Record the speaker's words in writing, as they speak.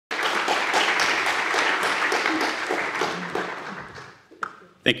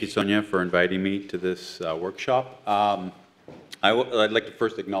Thank you, Sonia, for inviting me to this workshop. I'd like to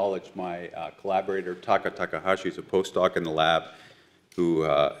first acknowledge my collaborator, Taka Takahashi, who's a postdoc in the lab, who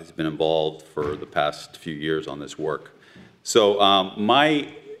has been involved for the past few years on this work. So I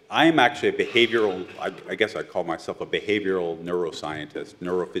am actually a behavioral, I guess I'd call myself a behavioral neuroscientist,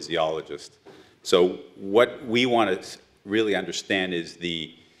 neurophysiologist. So what we want to really understand is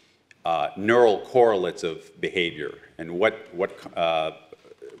the neural correlates of behavior and what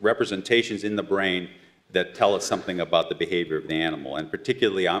representations in the brain that tell us something about the behavior of the animal. And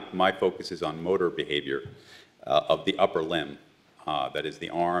particularly, my focus is on motor behavior of the upper limb, that is the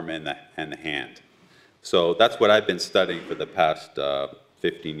arm and the hand. So that's what I've been studying for the past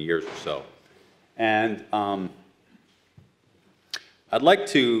 15 years or so. And I'd like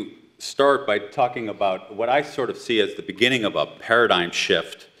to start by talking about what I sort of see as the beginning of a paradigm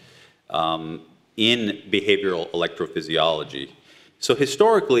shift in behavioral electrophysiology. So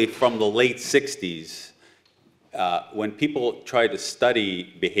historically, from the late 60s, when people tried to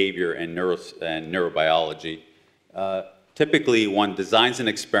study behavior and neurobiology, typically one designs an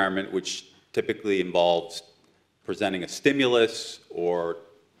experiment which typically involves presenting a stimulus or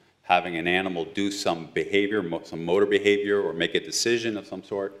having an animal do some behavior, some motor behavior, or make a decision of some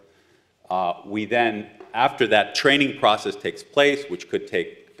sort. We then, after that training process takes place, which could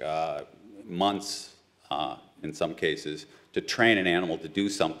take months in some cases, to train an animal to do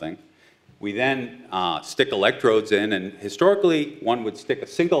something. We then stick electrodes in, and historically one would stick a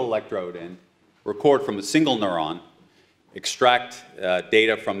single electrode in, record from a single neuron, extract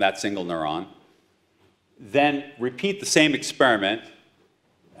data from that single neuron, then repeat the same experiment,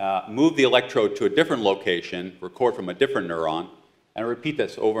 move the electrode to a different location, record from a different neuron, and repeat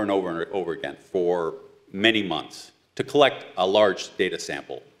this over and over and over again for many months to collect a large data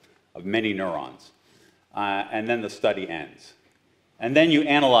sample of many neurons. And then the study ends. And then you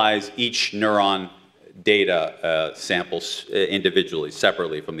analyze each neuron data samples individually,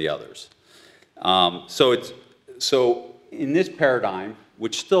 separately from the others. So in this paradigm,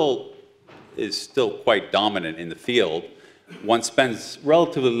 which is still quite dominant in the field, one spends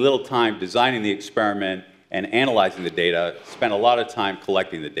relatively little time designing the experiment and analyzing the data, spend a lot of time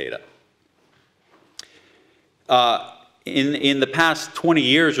collecting the data. In the past 20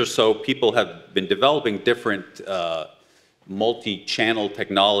 years or so, people have been developing different multi-channel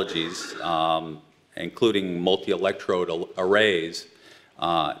technologies, including multi-electrode arrays.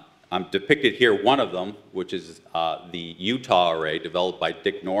 I'm depicted here one of them, which is the Utah array developed by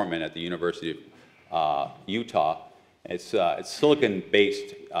Dick Norman at the University of Utah. It's a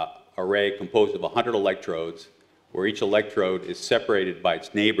silicon-based array composed of 100 electrodes, where each electrode is separated by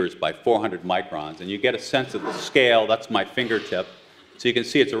its neighbors by 400 microns. And you get a sense of the scale. That's my fingertip. So you can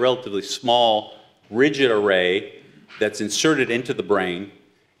see it's a relatively small, rigid array that's inserted into the brain.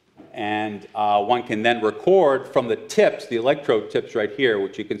 And one can then record from the tips, the electrode tips right here,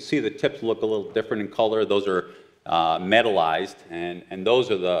 which you can see the tips look a little different in color. Those are metallized, and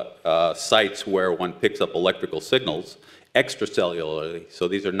those are the sites where one picks up electrical signals extracellularly. So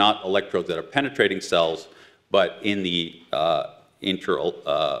these are not electrodes that are penetrating cells, but in the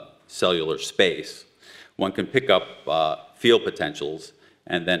intercellular space. One can pick up field potentials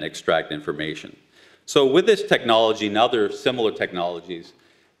and then extract information. So with this technology and other similar technologies,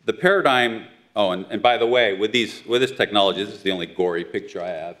 the paradigm, and by the way, with this technology, this is the only gory picture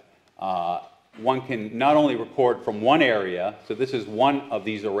I have, one can not only record from one area, so this is one of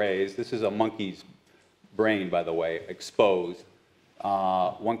these arrays, this is a monkey's brain, by the way, exposed.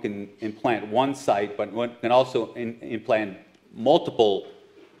 One can implant one site, but one can also implant multiple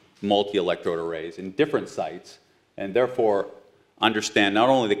multi-electrode arrays in different sites, and therefore understand not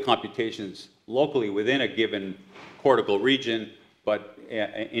only the computations locally within a given cortical region, but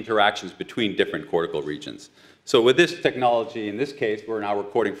interactions between different cortical regions. So with this technology, in this case, we're now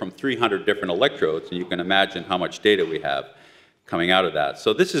recording from 300 different electrodes, and you can imagine how much data we have coming out of that.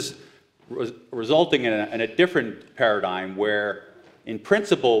 So this is resulting in a different paradigm where, in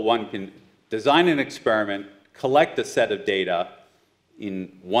principle, one can design an experiment, collect a set of data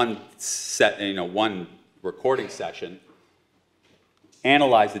in one recording session,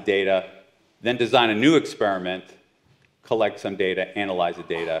 analyze the data, then design a new experiment, collect some data, analyze the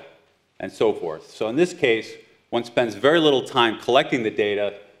data, and so forth. So in this case, one spends very little time collecting the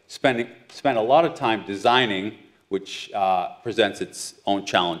data, spend a lot of time designing, which presents its own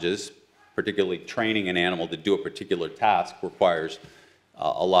challenges. Particularly training an animal to do a particular task requires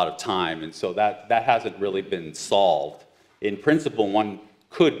a lot of time, and so that hasn't really been solved. In principle, one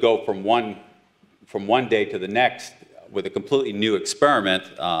could go from one day to the next with a completely new experiment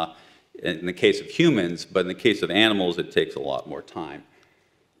in the case of humans, but in the case of animals, it takes a lot more time.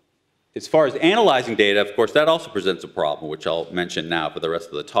 as far as analyzing data, of course, that also presents a problem, which I'll mention now for the rest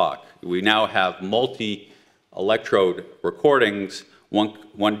of the talk. We now have multi-electrode recordings.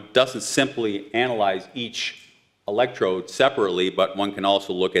 One doesn't simply analyze each electrode separately, but one can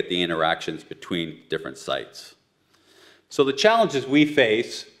also look at the interactions between different sites. So the challenges we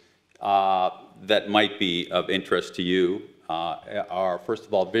face that might be of interest to you are, first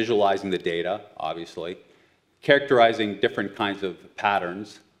of all, visualizing the data, obviously, characterizing different kinds of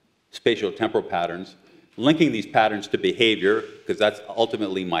patterns, spatio-temporal patterns, linking these patterns to behavior, because that's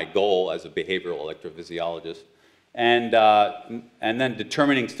ultimately my goal as a behavioral electrophysiologist, and then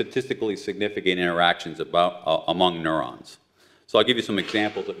determining statistically significant interactions among neurons. So I'll give you some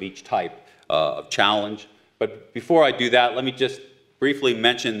examples of each type of challenge. But before I do that, let me just briefly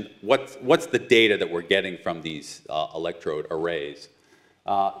mention what's the data that we're getting from these electrode arrays.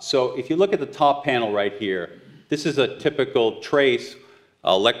 So if you look at the top panel right here, this is a typical trace,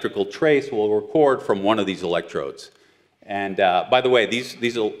 electrical trace we'll record from one of these electrodes. And by the way,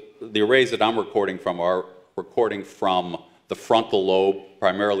 the arrays that I'm recording from are recording from the frontal lobe,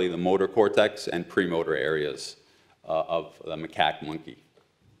 primarily the motor cortex and premotor areas of the macaque monkey.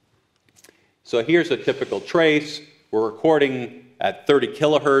 So here's a typical trace. We're recording at 30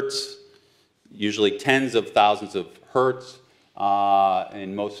 kilohertz, usually tens of thousands of hertz,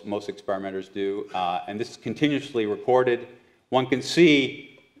 and most experimenters do. And this is continuously recorded. One can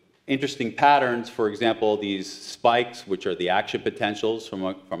see interesting patterns, for example, these spikes, which are the action potentials from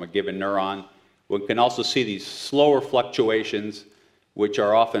a given neuron. One can also see these slower fluctuations, which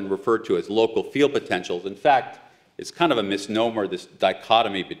are often referred to as local field potentials. In fact, it's kind of a misnomer, this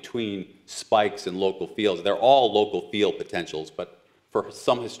dichotomy between spikes and local fields. They're all local field potentials, but for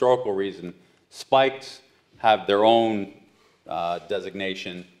some historical reason, spikes have their own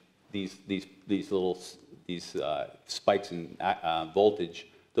designation. These spikes in voltage,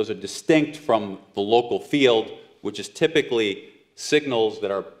 those are distinct from the local field, which is typically signals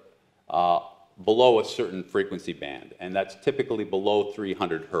that are below a certain frequency band, and that's typically below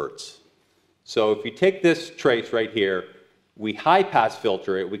 300 hertz. So if you take this trace right here, we high-pass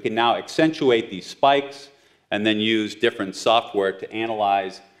filter it, we can now accentuate these spikes and then use different software to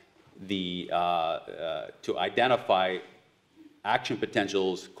analyze to identify action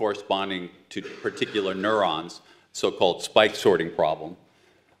potentials corresponding to particular neurons, so-called spike sorting problem.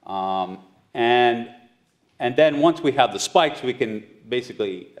 And then once we have the spikes, we can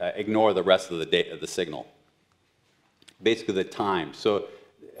basically ignore the rest of the signal, basically the time. So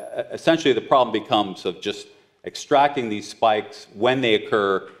essentially the problem becomes of just extracting these spikes when they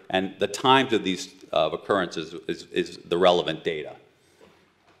occur, and the times of these occurrences is the relevant data.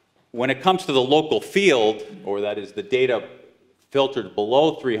 When it comes to the local field, or that is the data filtered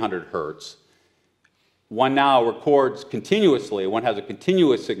below 300 hertz, one now records continuously. One has a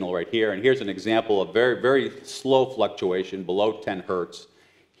continuous signal right here, and here's an example of very, very slow fluctuation below 10 hertz.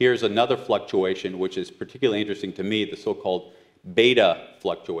 Here's another fluctuation, which is particularly interesting to me, the so-called beta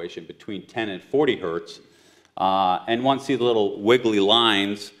fluctuation between 10 and 40 hertz. And one sees little wiggly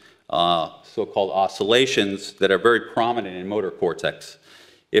lines, so-called oscillations, that are very prominent in motor cortex.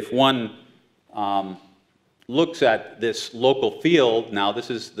 If one looks at this local field, now this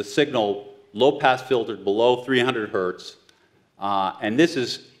is the signal low-pass filtered below 300 hertz, and this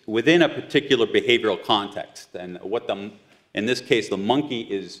is within a particular behavioral context. And in this case, the monkey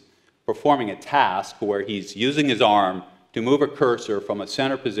is performing a task where he's using his arm to move a cursor from a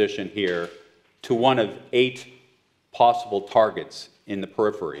center position here to one of 8 possible targets in the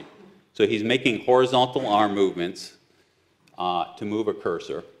periphery. So he's making horizontal arm movements to move a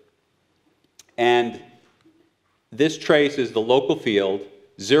cursor. And this trace is the local field.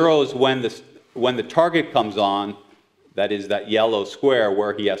 0 is when the target comes on, that is that yellow square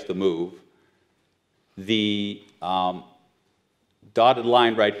where he has to move. The dotted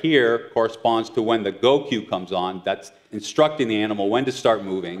line right here corresponds to when the go cue comes on. That's instructing the animal when to start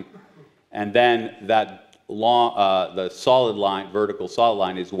moving. And then that the solid line, vertical solid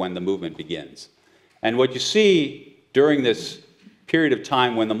line, is when the movement begins. And what you see during this period of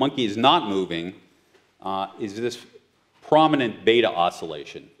time when the monkey is not moving is this prominent beta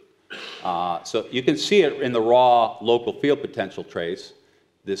oscillation. So you can see it in the raw local field potential trace,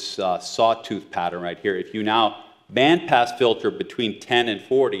 this sawtooth pattern right here. If you now bandpass filter between 10 and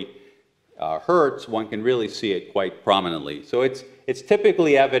 40 hertz, one can really see it quite prominently. So it's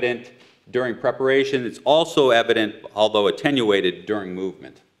typically evident during preparation. It's also evident, although attenuated, during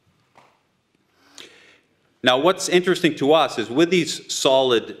movement. Now, what's interesting to us is with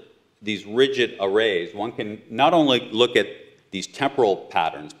these rigid arrays, one can not only look at these temporal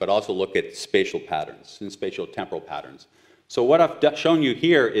patterns, but also look at spatial patterns and spatio-temporal patterns. So what I've shown you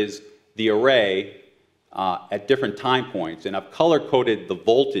here is the array at different time points, and I've color-coded the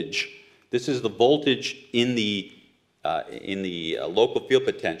voltage. This is the voltage in the local field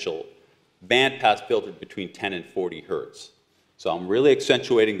potential, bandpass filtered between 10 and 40 hertz. So I'm really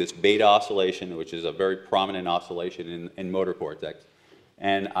accentuating this beta oscillation, which is a very prominent oscillation in motor cortex.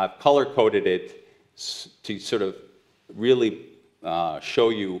 And I've color-coded it to sort of really show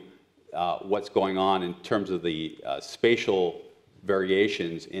you what's going on in terms of the spatial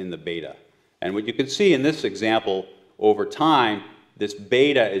variations in the beta. And what you can see in this example, over time, this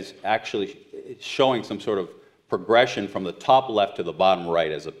beta is actually showing some sort of progression from the top left to the bottom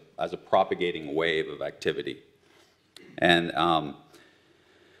right as a propagating wave of activity. And I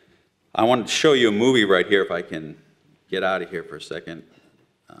wanted to show you a movie right here, if I can get out of here for a second.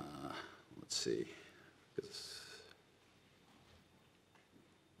 Let's see.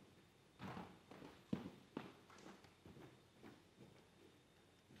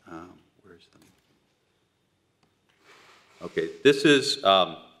 Where's the... Okay, this is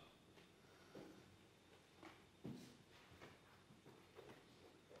a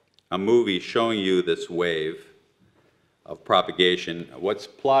movie showing you this wave of propagation. What's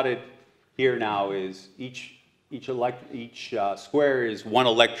plotted here now is each square is one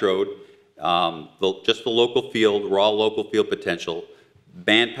electrode, just the local field, raw local field potential,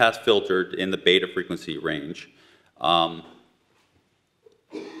 bandpass filtered in the beta frequency range.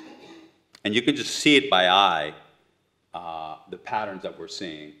 And you can just see it by eye, the patterns that we're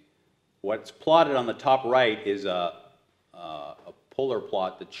seeing. What's plotted on the top right is a polar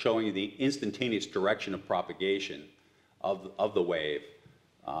plot that's showing you the instantaneous direction of propagation of the wave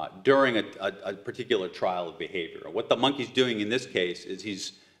during a particular trial of behavior. What the monkey's doing in this case is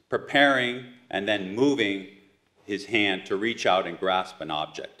he's preparing and then moving his hand to reach out and grasp an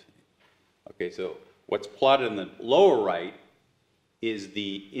object. Okay, so what's plotted in the lower right is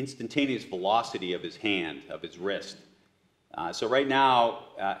the instantaneous velocity of his hand, of his wrist. So right now,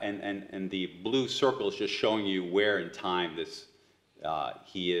 and the blue circle is just showing you where in time this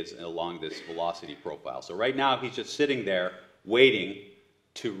he is along this velocity profile. So right now he's just sitting there waiting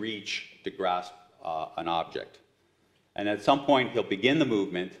to grasp an object. And at some point he'll begin the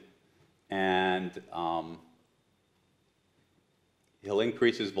movement and he'll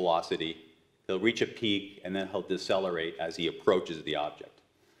increase his velocity, he'll reach a peak, and then he'll decelerate as he approaches the object.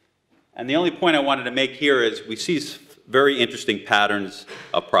 And the only point I wanted to make here is we see very interesting patterns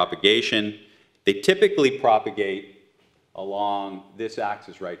of propagation. They typically propagate along this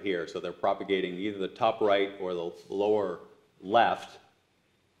axis right here. So they're propagating either the top right or the lower left.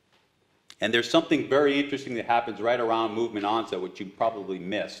 And there's something very interesting that happens right around movement onset, which you probably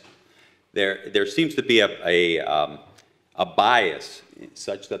missed. There seems to be a bias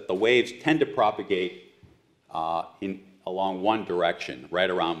such that the waves tend to propagate along one direction, right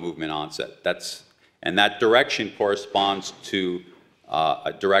around movement onset. And that direction corresponds to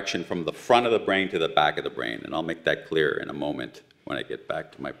a direction from the front of the brain to the back of the brain. And I'll make that clear in a moment when I get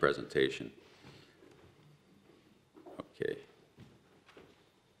back to my presentation. Okay.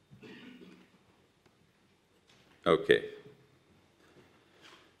 Okay.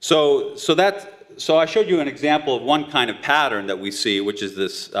 So I showed you an example of one kind of pattern that we see, which is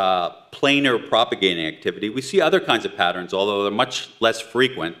this planar propagating activity. We see other kinds of patterns, although they're much less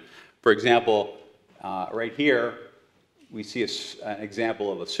frequent. For example, right here, we see an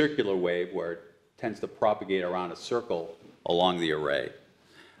example of a circular wave where it tends to propagate around a circle along the array.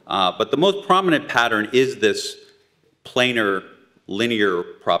 But the most prominent pattern is this planar linear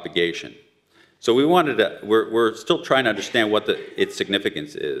propagation. So we're still trying to understand what its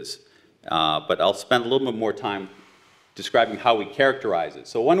significance is. But I'll spend a little bit more time describing how we characterize it.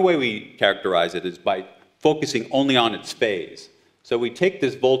 So one way we characterize it is by focusing only on its phase. So we take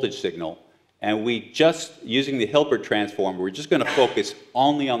this voltage signal and using the Hilbert transform, we're just going to focus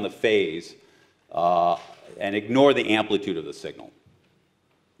only on the phase and ignore the amplitude of the signal.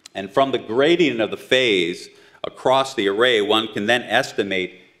 And from the gradient of the phase across the array, one can then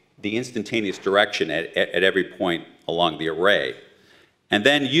estimate the instantaneous direction at every point along the array. And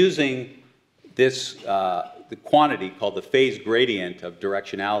then using this, the quantity called the phase gradient of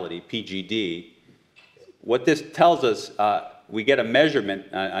directionality, PGD, what this tells us, we get a measurement,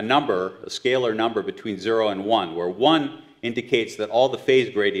 a number, a scalar number between 0 and 1, where 1 indicates that all the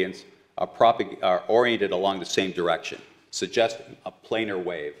phase gradients are oriented along the same direction, suggesting a planar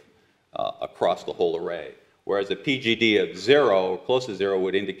wave across the whole array. Whereas a PGD of 0, or close to 0,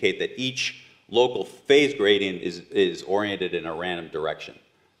 would indicate that each local phase gradient is oriented in a random direction.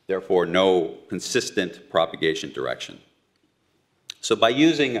 Therefore, no consistent propagation direction. So by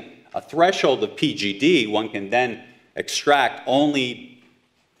using a threshold of PGD, one can then extract only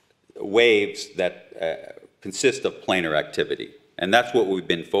waves that consist of planar activity. And that's what we've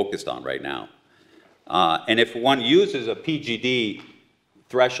been focused on right now. And if one uses a PGD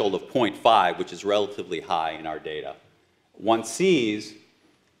threshold of 0.5, which is relatively high in our data, one sees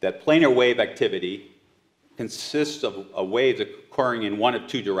that planar wave activity consists of waves occurring in one of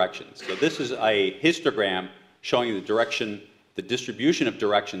two directions. So this is a histogram showing the distribution of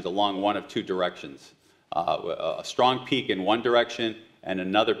directions along one of two directions. A strong peak in one direction and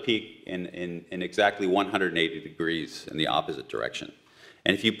another peak in exactly 180 degrees in the opposite direction.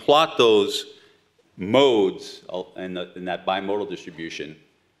 And if you plot those modes in that bimodal distribution,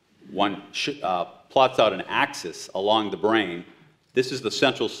 one plots out an axis along the brain. This is the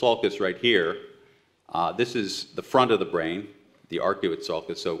central sulcus right here. This is the front of the brain, the arcuate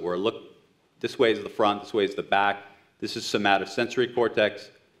sulcus. So this way is the front, this way is the back. This is somatosensory cortex,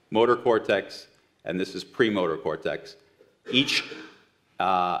 motor cortex, and this is premotor cortex. Each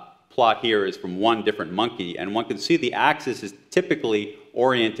plot here is from one different monkey, and one can see the axis is typically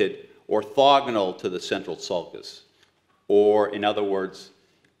oriented orthogonal to the central sulcus, or in other words,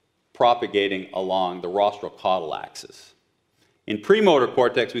 propagating along the rostrocaudal axis. In premotor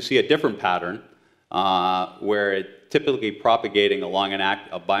cortex, we see a different pattern where it typically propagating along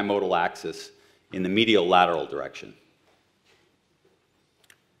a bimodal axis in the medial lateral direction.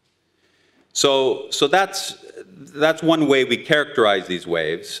 So that's one way we characterize these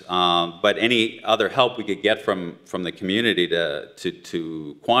waves, but any other help we could get from the community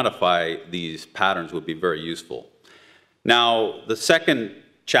to quantify these patterns would be very useful. Now, the second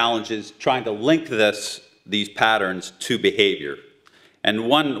challenge is trying to link these patterns to behavior. And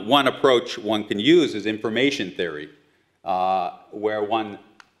one approach one can use is information theory, where one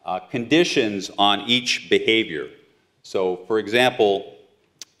conditions on each behavior. So, for example,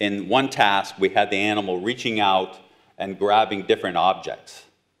 in one task, we had the animal reaching out and grabbing different objects,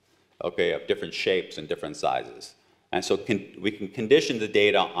 okay, of different shapes and different sizes. And so we can condition the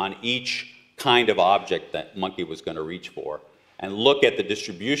data on each kind of object that monkey was going to reach for, and look at the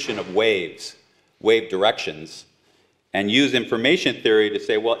distribution of wave directions, and use information theory to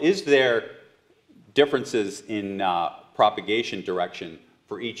say, well, is there differences in propagation direction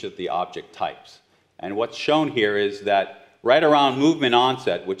for each of the object types? And what's shown here is that right around movement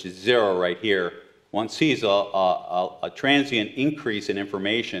onset, which is 0 right here, one sees a transient increase in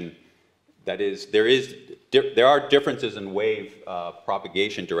information. That is, there are differences in wave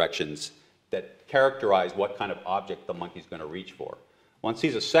propagation directions that characterize what kind of object the monkey's going to reach for. One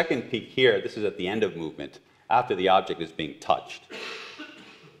sees a second peak here. This is at the end of movement, after the object is being touched.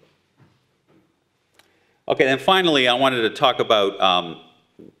 Okay, then finally, I wanted to talk about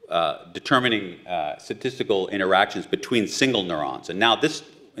determining statistical interactions between single neurons. And now this,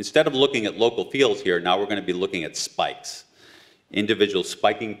 instead of looking at local fields here, now we're going to be looking at spikes, individual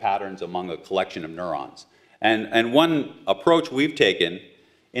spiking patterns among a collection of neurons. And one approach we've taken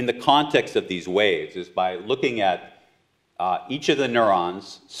in the context of these waves is by looking at each of the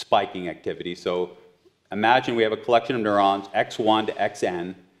neurons' spiking activity. So imagine we have a collection of neurons, x1 to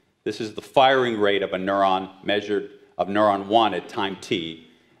xn. This is the firing rate of a neuron measured of neuron 1 at time t.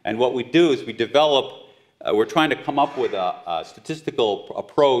 And what we do is we develop, we're trying to come up with a statistical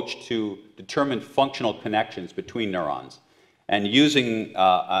approach to determine functional connections between neurons. And using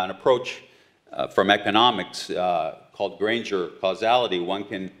an approach from economics called Granger causality, one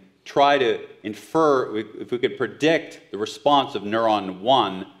can try to infer, if we could predict the response of neuron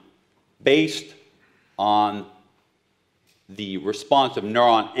 1 based on the response of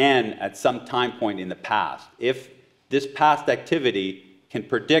neuron n at some time point in the past. If this past activity can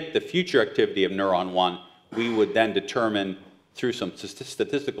predict the future activity of neuron 1, we would then determine through some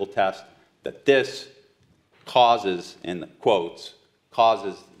statistical test that this causes, in quotes,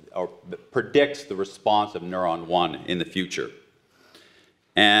 causes or predicts the response of neuron 1 in the future.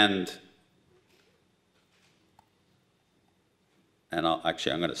 And I'm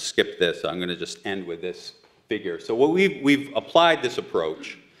going to skip this. I'm going to just end with this figure. So what we've applied this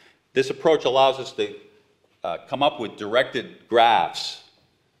approach. This approach allows us to come up with directed graphs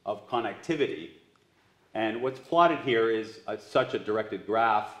of connectivity. And what's plotted here is such a directed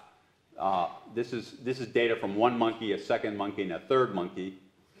graph. This is data from one monkey, a second monkey, and a third monkey.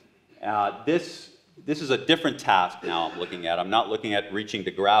 This is a different task now I'm looking at. I'm not looking at reaching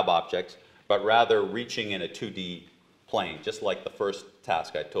to grab objects, but rather reaching in a 2D plane, just like the first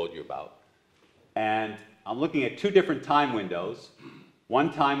task I told you about. And I'm looking at two different time windows.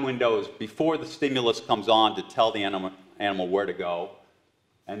 One time window is before the stimulus comes on to tell the animal where to go.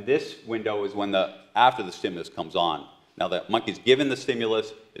 And this window is after the stimulus comes on. Now the monkey's given the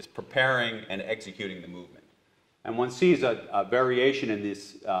stimulus, is preparing and executing the movement. And one sees a variation in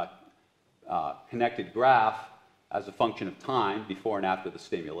this connected graph as a function of time before and after the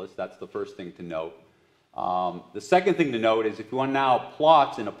stimulus. That's the first thing to note. The second thing to note is if one now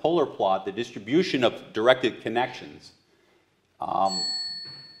plots in a polar plot the distribution of directed connections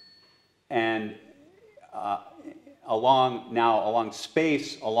and along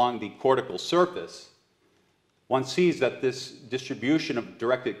space, along the cortical surface, one sees that this distribution of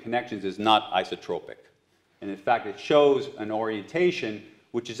directed connections is not isotropic. And in fact, it shows an orientation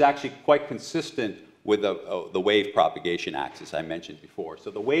which is actually quite consistent with the wave propagation axis I mentioned before. So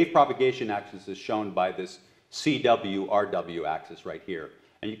the wave propagation axis is shown by this CW-RW axis right here.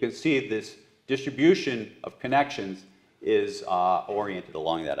 And you can see this distribution of connections is oriented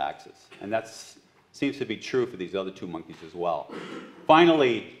along that axis. And that seems to be true for these other two monkeys as well.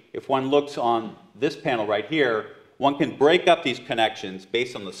 Finally, if one looks on this panel right here, one can break up these connections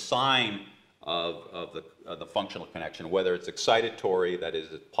based on the sign of the functional connection, whether it's excitatory, that is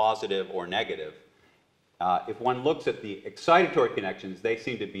positive or negative. If one looks at the excitatory connections, they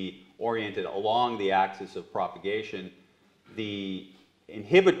seem to be oriented along the axis of propagation. The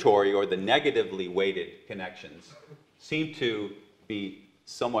inhibitory or the negatively weighted connections seem to be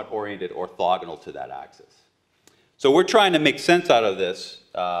somewhat oriented orthogonal to that axis. So we're trying to make sense out of this,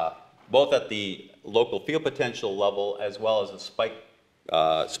 both at the local field potential level as well as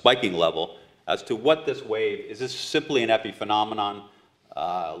a spiking level, as to what this wave is. This simply an epiphenomenon,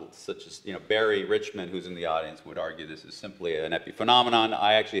 such as Barry Richmond, who's in the audience, would argue this is simply an epiphenomenon.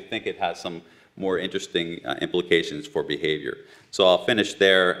 I actually think it has some more interesting implications for behavior. So I'll finish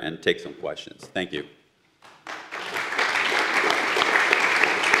there and take some questions. Thank you.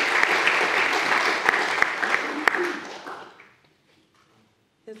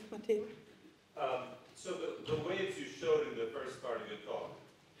 Yes, Matteo. So the waves you showed in the first part of your talk,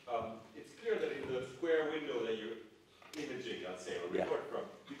 it's clear that in the square window that you're imaging, let's say, or record from,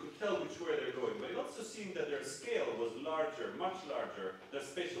 you could tell which way they're going. But it also seemed that their scale was larger, much larger, their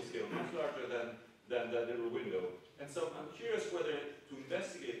spatial scale, much larger than that little window. And so I'm curious whether to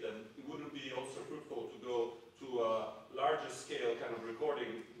investigate them, it wouldn't be also fruitful to go to a larger scale kind of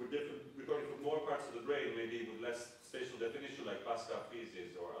recording from more parts of the brain, maybe with less spatial definition, like Pascal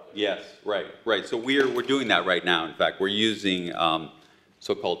physics or other. Yes, right. So we're doing that right now. In fact, we're using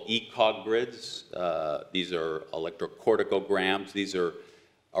so-called ECOG grids. These are electrocorticograms. These are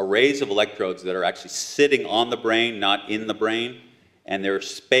arrays of electrodes that are actually sitting on the brain, not in the brain, and their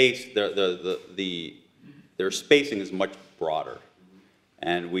space, their spacing is much broader.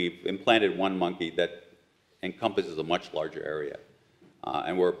 And we've implanted one monkey that encompasses a much larger area,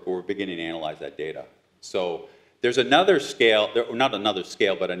 and we're beginning to analyze that data. So there's another scale, not another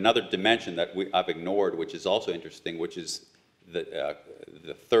scale, but another dimension that I've ignored, which is also interesting, which is the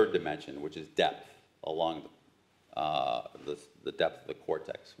third dimension, which is depth along the depth of the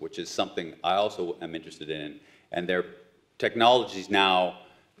cortex, which is something I also am interested in. And there are technologies now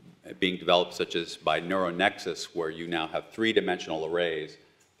being developed, such as by NeuroNexus, where you now have three-dimensional arrays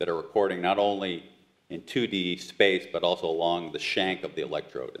that are recording not only in 2D space, but also along the shank of the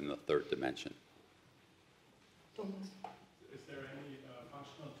electrode in the third dimension. Thomas. Is there any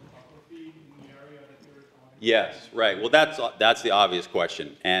functional topography in the area that you're recording? Yes, right. Well, that's the obvious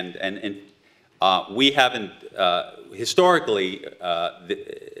question, and we haven't historically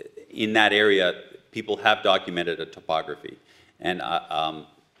in that area. People have documented a topography, and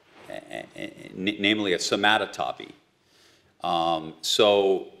namely a somatotopy.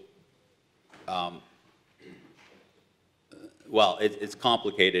 Well, it's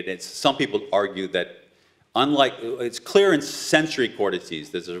complicated. Some people argue that it's clear in sensory cortices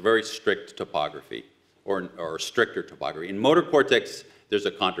there's a very strict topography, or stricter topography. In motor cortex, there's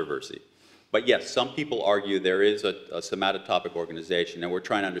a controversy. But yes, some people argue there is a somatotopic organization, and we're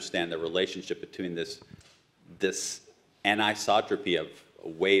trying to understand the relationship between this anisotropy of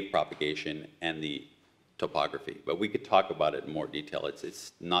wave propagation and the topography. But we could talk about it in more detail.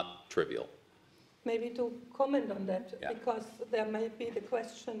 It's not trivial. Maybe to comment on that, Yeah. because there may be the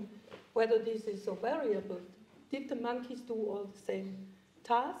question whether this is so variable. Did the monkeys do all the same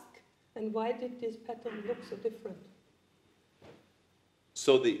task, and why did this pattern look so different?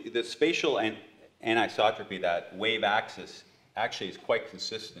 So the spatial anisotropy, that wave axis, actually is quite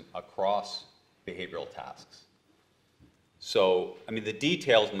consistent across behavioral tasks. So, I mean, the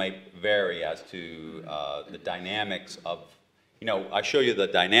details might vary as to the dynamics of, I show you the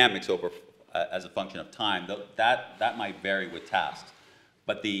dynamics over as a function of time. That might vary with tasks.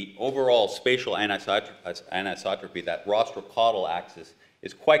 But the overall spatial anisotropy, that rostrocaudal axis,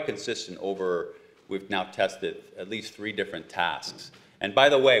 is quite consistent over, we've now tested at least 3 different tasks. And by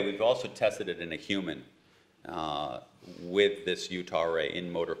the way, we've also tested it in a human with this Utah array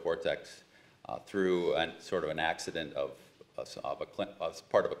in motor cortex. through sort of an accident as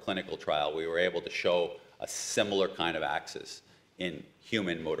part of a clinical trial, we were able to show a similar kind of axis in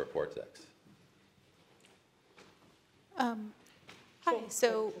human motor cortex. Hi,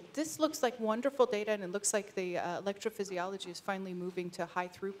 so this looks like wonderful data, and it looks like the electrophysiology is finally moving to high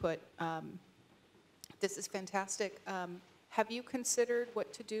throughput. This is fantastic. Have you considered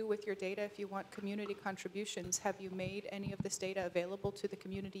what to do with your data if you want community contributions? Have you made any of this data available to the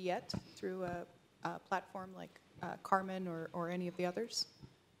community yet through a platform like Carmen or any of the others?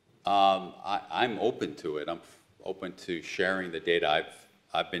 I'm open to it. I'm open to sharing the data.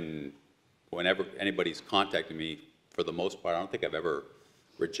 I've been, whenever anybody's contacted me, for the most part, I don't think I've ever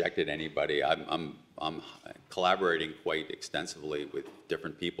rejected anybody. I'm collaborating quite extensively with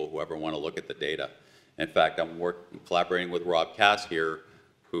different people who ever want to look at the data. In fact, I'm collaborating with Rob Cass here,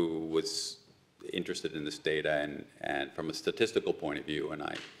 who was interested in this data and from a statistical point of view, and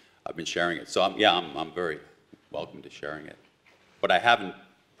I've been sharing it. So I'm very welcome to sharing it. But I haven't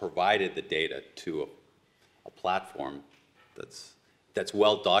provided the data to a platform that's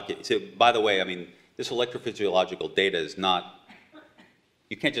well documented. So, by the way, I mean, this electrophysiological data is not,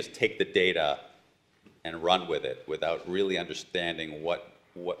 you can't just take the data and run with it without really understanding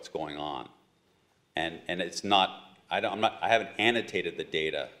what's going on. And it's not, I haven't annotated the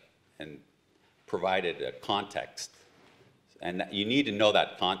data and provided a context. And you need to know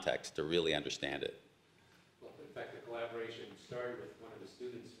that context to really understand it. Well, in fact, the collaboration started with one of the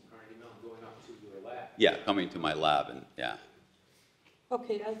students from Carnegie Mellon going up to your lab. Yeah, coming to my lab, and yeah.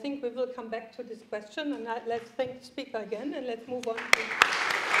 Okay, I think we will come back to this question, and let's thank the speaker again, and let's move on to